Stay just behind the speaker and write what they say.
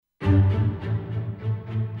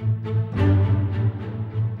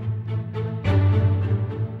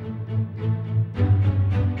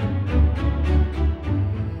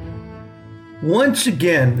Once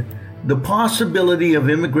again, the possibility of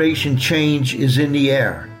immigration change is in the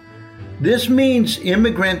air. This means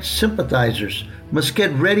immigrant sympathizers must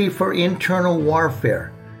get ready for internal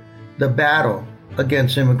warfare, the battle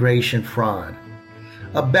against immigration fraud.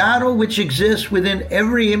 A battle which exists within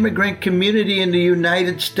every immigrant community in the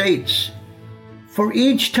United States. For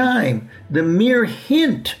each time the mere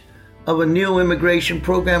hint of a new immigration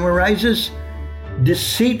program arises,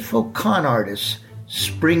 deceitful con artists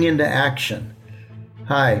spring into action.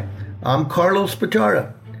 Hi, I'm Carlos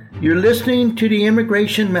Batara. You're listening to the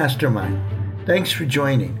Immigration Mastermind. Thanks for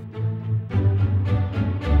joining.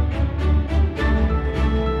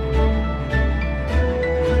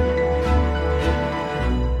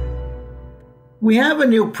 We have a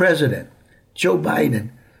new president, Joe Biden,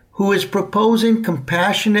 who is proposing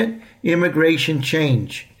compassionate immigration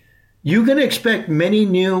change. You can expect many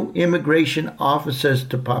new immigration offices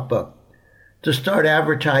to pop up, to start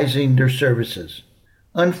advertising their services.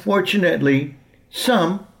 Unfortunately,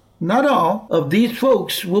 some, not all, of these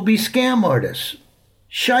folks will be scam artists,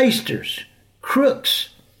 shysters, crooks.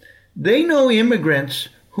 They know immigrants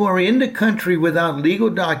who are in the country without legal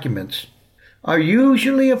documents are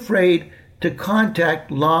usually afraid to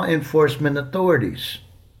contact law enforcement authorities.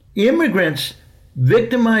 Immigrants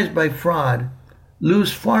victimized by fraud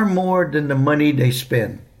lose far more than the money they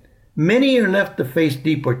spend. Many are left to face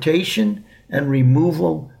deportation and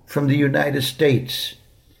removal from the United States.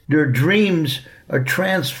 Their dreams are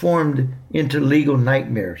transformed into legal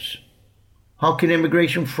nightmares. How can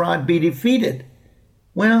immigration fraud be defeated?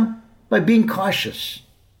 Well, by being cautious.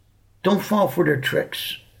 Don't fall for their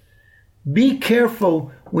tricks. Be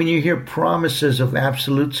careful when you hear promises of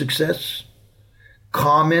absolute success,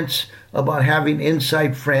 comments about having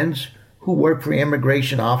inside friends who work for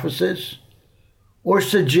immigration offices, or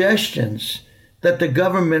suggestions that the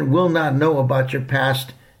government will not know about your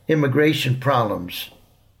past immigration problems.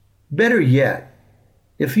 Better yet,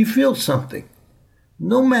 if you feel something,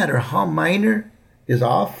 no matter how minor, is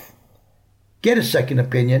off, get a second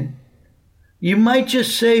opinion. You might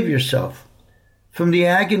just save yourself from the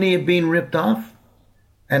agony of being ripped off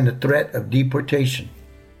and the threat of deportation.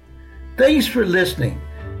 Thanks for listening,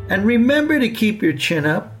 and remember to keep your chin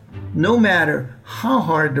up no matter how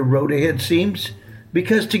hard the road ahead seems,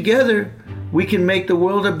 because together we can make the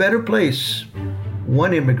world a better place,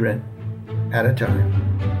 one immigrant at a time.